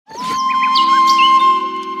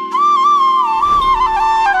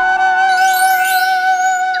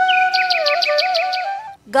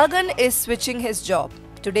Gagan is switching his job.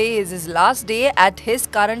 Today is his last day at his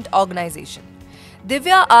current organization.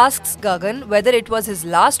 Divya asks Gagan whether it was his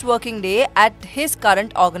last working day at his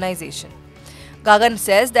current organization. Gagan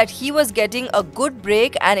says that he was getting a good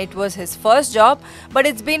break and it was his first job, but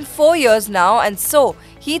it's been 4 years now and so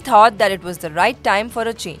he thought that it was the right time for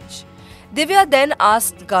a change. Divya then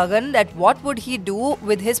asked Gagan that what would he do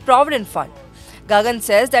with his provident fund. Gagan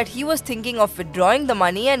says that he was thinking of withdrawing the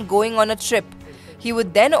money and going on a trip. He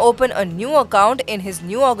would then open a new account in his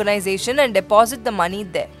new organization and deposit the money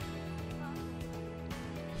there.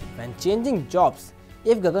 When changing jobs,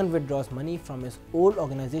 if Gagan withdraws money from his old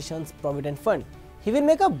organization's provident fund, he will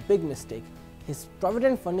make a big mistake. His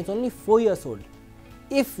provident fund is only 4 years old.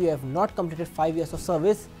 If you have not completed 5 years of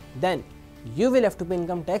service, then you will have to pay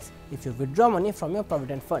income tax if you withdraw money from your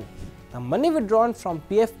provident fund. The money withdrawn from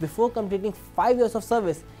PF before completing 5 years of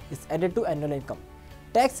service is added to annual income.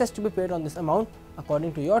 Tax has to be paid on this amount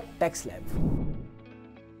according to your tax slab.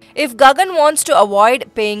 If Gagan wants to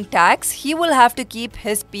avoid paying tax, he will have to keep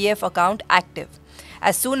his PF account active.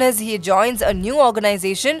 As soon as he joins a new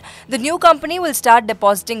organization, the new company will start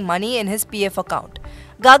depositing money in his PF account.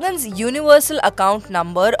 Gagan's universal account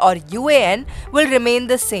number or UAN will remain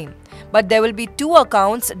the same, but there will be 2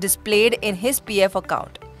 accounts displayed in his PF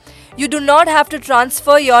account. You do not have to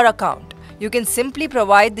transfer your account. You can simply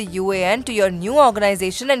provide the UAN to your new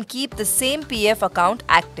organization and keep the same PF account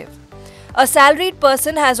active. A salaried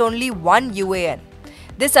person has only one UAN.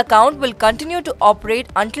 This account will continue to operate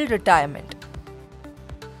until retirement.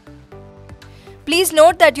 Please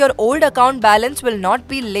note that your old account balance will not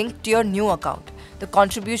be linked to your new account. The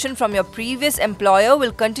contribution from your previous employer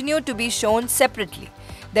will continue to be shown separately.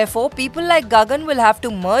 Therefore, people like Gagan will have to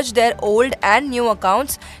merge their old and new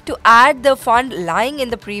accounts to add the fund lying in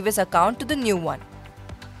the previous account to the new one.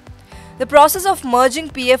 The process of merging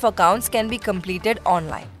PF accounts can be completed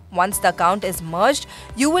online. Once the account is merged,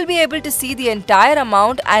 you will be able to see the entire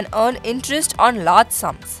amount and earn interest on large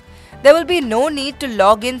sums. There will be no need to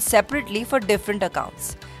log in separately for different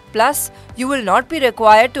accounts. Plus, you will not be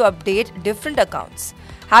required to update different accounts.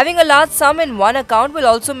 Having a large sum in one account will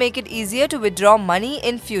also make it easier to withdraw money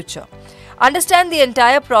in future. Understand the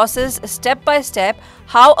entire process step by step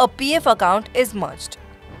how a PF account is merged.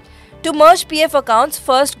 To merge PF accounts,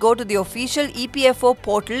 first go to the official EPFO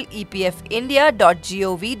portal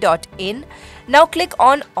epfindia.gov.in. Now click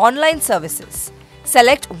on Online Services.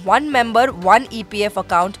 Select One Member, One EPF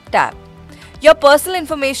Account tab. Your personal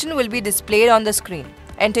information will be displayed on the screen.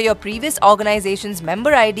 Enter your previous organization's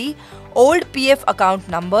member ID, old PF account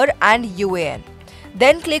number and UAN.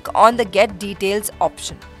 Then click on the Get Details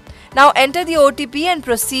option. Now enter the OTP and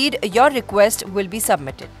proceed. Your request will be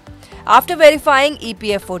submitted. After verifying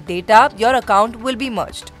EPFO data, your account will be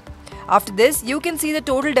merged. After this, you can see the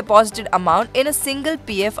total deposited amount in a single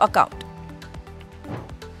PF account.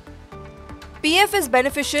 PF is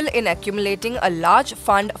beneficial in accumulating a large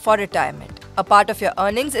fund for retirement. A part of your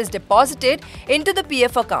earnings is deposited into the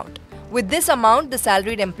PF account. With this amount, the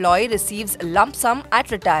salaried employee receives a lump sum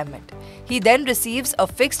at retirement. He then receives a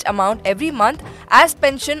fixed amount every month as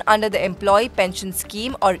pension under the Employee Pension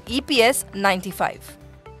Scheme or EPS 95.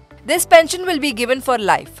 This pension will be given for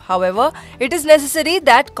life. However, it is necessary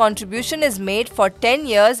that contribution is made for 10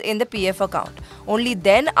 years in the PF account. Only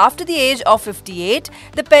then, after the age of 58,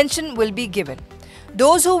 the pension will be given.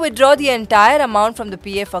 Those who withdraw the entire amount from the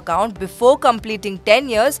PF account before completing 10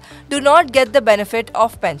 years do not get the benefit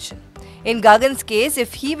of pension. In Gagan's case,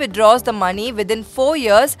 if he withdraws the money within 4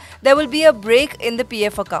 years, there will be a break in the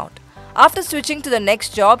PF account. After switching to the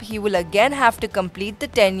next job, he will again have to complete the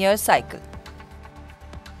 10-year cycle.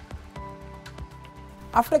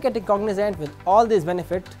 After getting cognizant with all these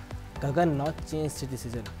benefits, Gagan now changed his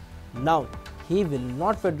decision. Now, he will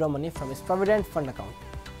not withdraw money from his provident fund account.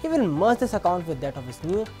 He will merge this account with that of his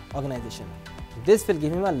new organization. This will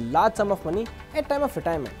give him a large sum of money at time of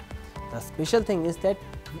retirement. The special thing is that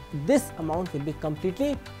this amount will be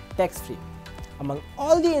completely tax-free. Among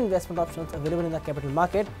all the investment options available in the capital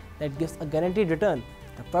market that gives a guaranteed return,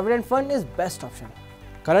 the provident fund is best option.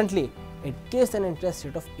 Currently, it gives an interest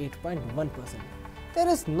rate of 8.1%. There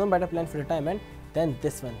is no better plan for retirement than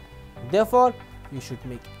this one. Therefore, you should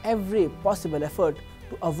make every possible effort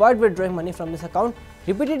to avoid withdrawing money from this account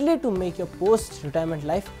repeatedly to make your post-retirement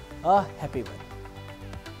life a happy one.